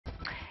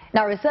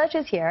Now,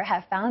 researchers here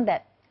have found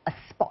that a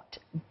spot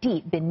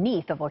deep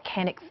beneath a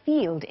volcanic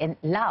field in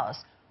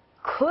Laos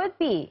could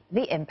be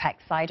the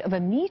impact site of a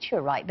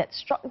meteorite that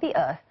struck the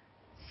Earth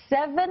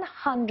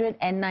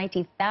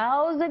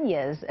 790,000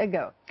 years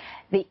ago.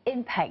 The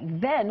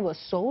impact then was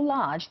so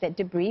large that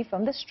debris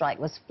from the strike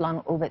was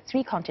flung over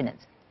 3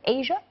 continents: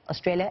 Asia,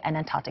 Australia and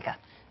Antarctica.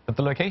 But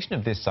the location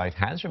of this site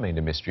has remained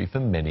a mystery for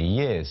many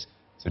years.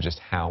 So just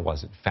how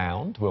was it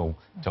found? Well,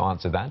 to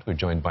answer that, we're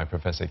joined by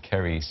Professor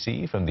Kerry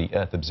Sieh from the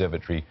Earth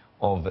Observatory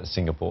of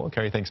Singapore.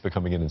 Kerry, thanks for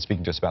coming in and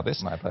speaking to us about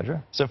this. My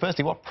pleasure. So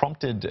firstly, what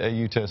prompted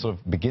you to sort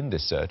of begin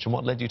this search, and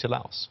what led you to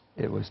Laos?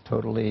 It was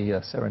totally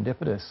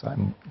serendipitous.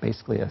 I'm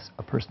basically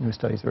a person who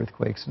studies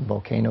earthquakes and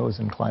volcanoes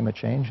and climate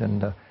change,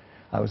 and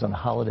I was on a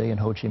holiday in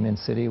Ho Chi Minh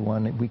City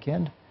one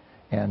weekend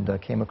and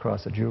came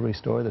across a jewelry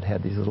store that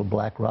had these little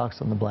black rocks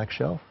on the black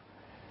shelf.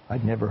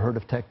 I'd never heard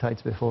of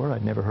tektites before.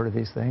 I'd never heard of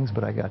these things,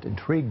 but I got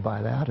intrigued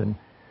by that and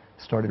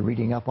started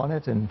reading up on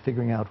it and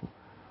figuring out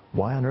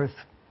why on earth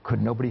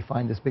could nobody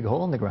find this big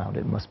hole in the ground.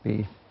 It must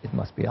be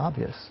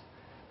obvious.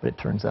 But it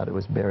turns out it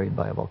was buried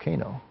by a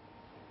volcano.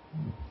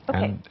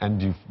 Okay.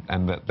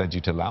 And that led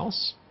you to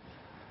Laos?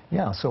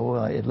 Yeah, so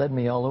it led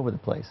me all over the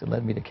place. It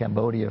led me to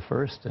Cambodia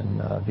first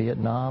and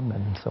Vietnam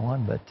and so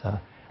on.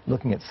 But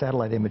looking at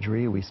satellite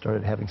imagery, we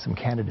started having some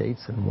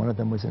candidates, and one of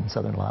them was in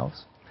southern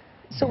Laos.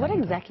 So what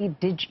exactly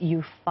did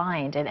you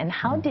find, and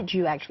how did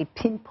you actually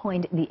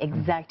pinpoint the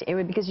exact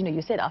area? Because, you know,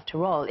 you said,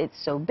 after all,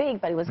 it's so big,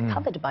 but it was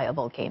covered by a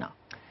volcano.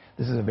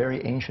 This is a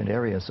very ancient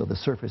area, so the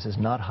surface is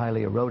not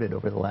highly eroded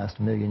over the last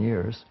 1,000,000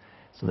 years.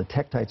 So the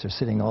tektites are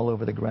sitting all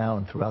over the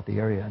ground throughout the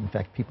area. In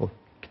fact, people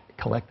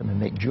collect them and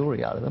make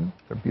jewelry out of them.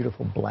 They're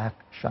beautiful, black,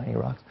 shiny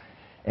rocks.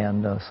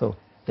 And so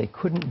they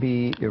couldn't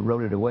be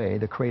eroded away.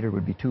 The crater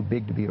would be too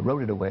big to be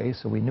eroded away,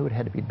 so we knew it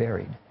had to be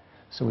buried.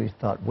 So we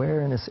thought,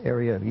 where in this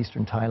area of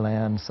eastern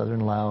Thailand, southern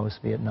Laos,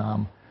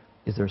 Vietnam,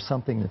 is there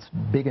something that's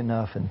big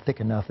enough and thick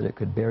enough that it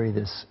could bury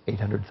this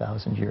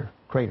 800,000-year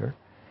crater?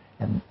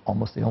 And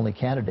almost the only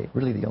candidate,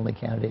 really the only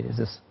candidate, is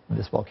this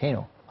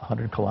volcano,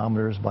 100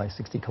 kilometers by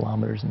 60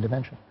 kilometers in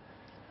dimension.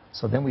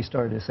 So then we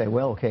started to say,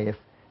 well, okay,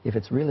 if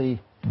it's really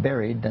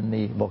buried, then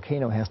the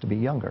volcano has to be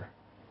younger,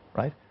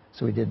 right?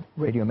 So we did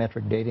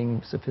radiometric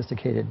dating,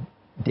 sophisticated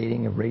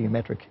dating of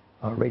radiogenic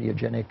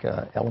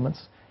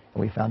elements.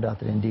 And we found out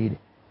that indeed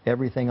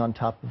everything on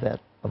top of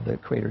the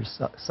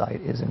crater's site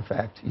is in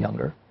fact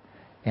younger.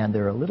 And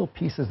there are little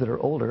pieces that are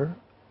older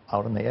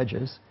out on the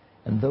edges,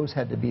 and those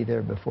had to be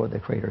there before the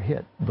crater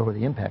hit, before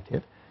the impact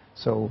hit.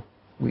 So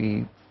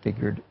we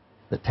figured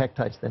the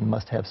tektites then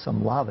must have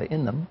some lava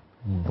in them.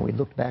 And we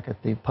looked back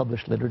at the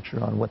published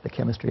literature on what the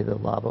chemistry of the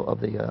lava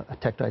of the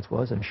tektites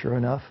was, and sure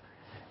enough,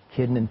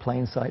 hidden in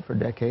plain sight for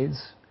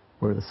decades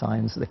were the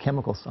signs, the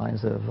chemical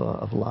signs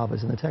of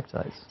lavas in the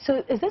tektites.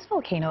 So is this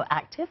volcano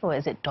active or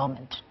is it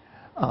dormant?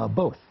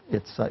 Both.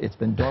 It's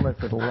been dormant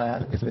for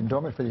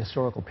the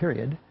historical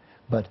period,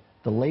 but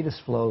the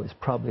latest flow is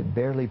probably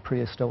barely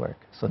prehistoric.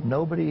 So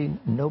nobody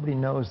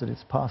knows that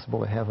it's possible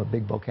to have a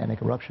big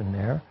volcanic eruption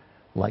there,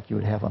 like you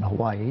would have on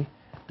Hawaii.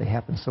 They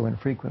happen so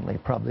infrequently,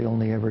 probably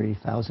only every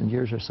 1,000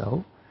 years or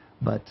so.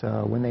 But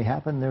when they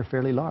happen, they're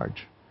fairly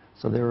large.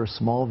 So there are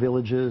small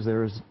villages,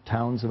 there's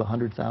towns of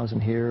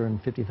 100,000 here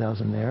and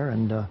 50,000 there,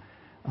 and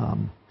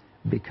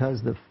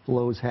because the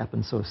flows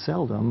happen so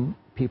seldom,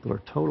 people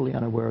are totally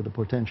unaware of the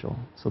potential.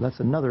 So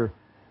that's another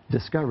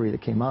discovery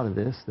that came out of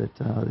this, that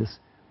this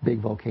big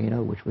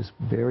volcano, which was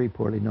very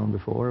poorly known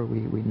before,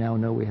 we now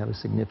know we have a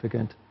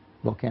significant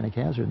volcanic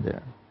hazard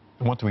there.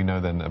 And what do we know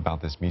then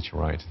about this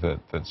meteorite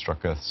that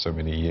struck Earth so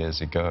many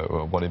years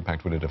ago? What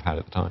impact would it have had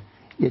at the time?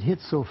 It hit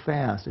so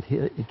fast.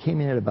 It came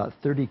in at about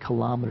 30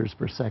 kilometers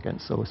per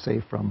second. So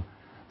say from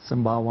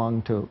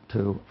Sembawang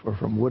or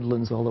from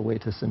Woodlands all the way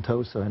to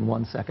Sentosa in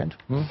 1 second.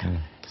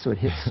 So it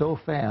hit so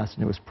fast,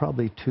 and it was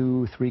probably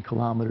 2-3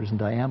 kilometers in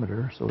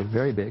diameter, so it was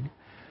very big.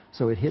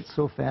 So it hit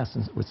so fast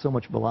and with so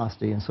much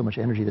velocity and so much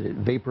energy that it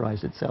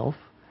vaporized itself.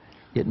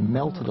 It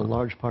melted a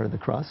large part of the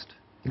crust,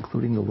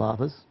 including the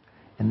lavas,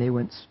 and they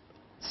went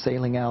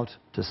sailing out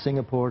to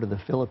Singapore, to the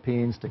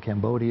Philippines, to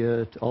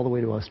Cambodia, all the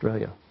way to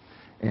Australia.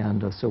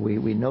 And so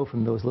we know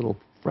from those little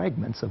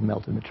fragments of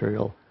melted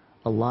material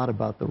a lot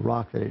about the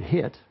rock that it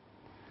hit,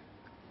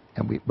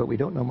 but we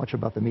don't know much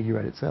about the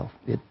meteorite itself.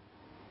 It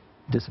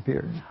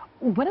disappeared.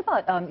 What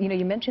about, you know,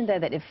 you mentioned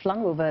there that it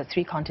flung over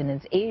 3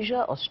 continents,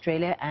 Asia,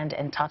 Australia, and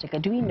Antarctica.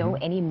 Do we know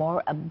any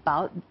more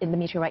about the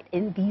meteorite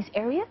in these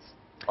areas?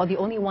 Or the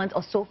only ones,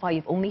 or so far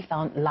you've only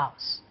found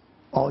Laos?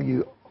 All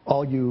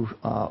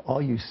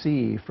you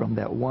see from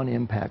that one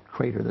impact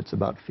crater that's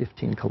about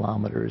 15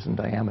 kilometers in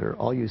diameter,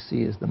 all you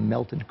see is the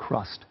melted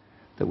crust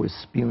that was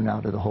spewed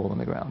out of the hole in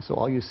the ground. So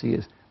all you see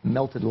is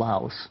melted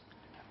Laos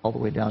all the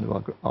way down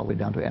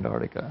to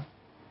Antarctica.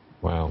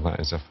 Wow, that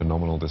is a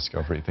phenomenal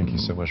discovery. Thank you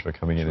so much for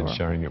coming in and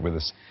sharing it with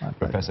us.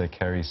 Professor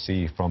Kerry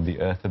Sieh from the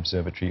Earth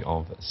Observatory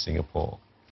of Singapore.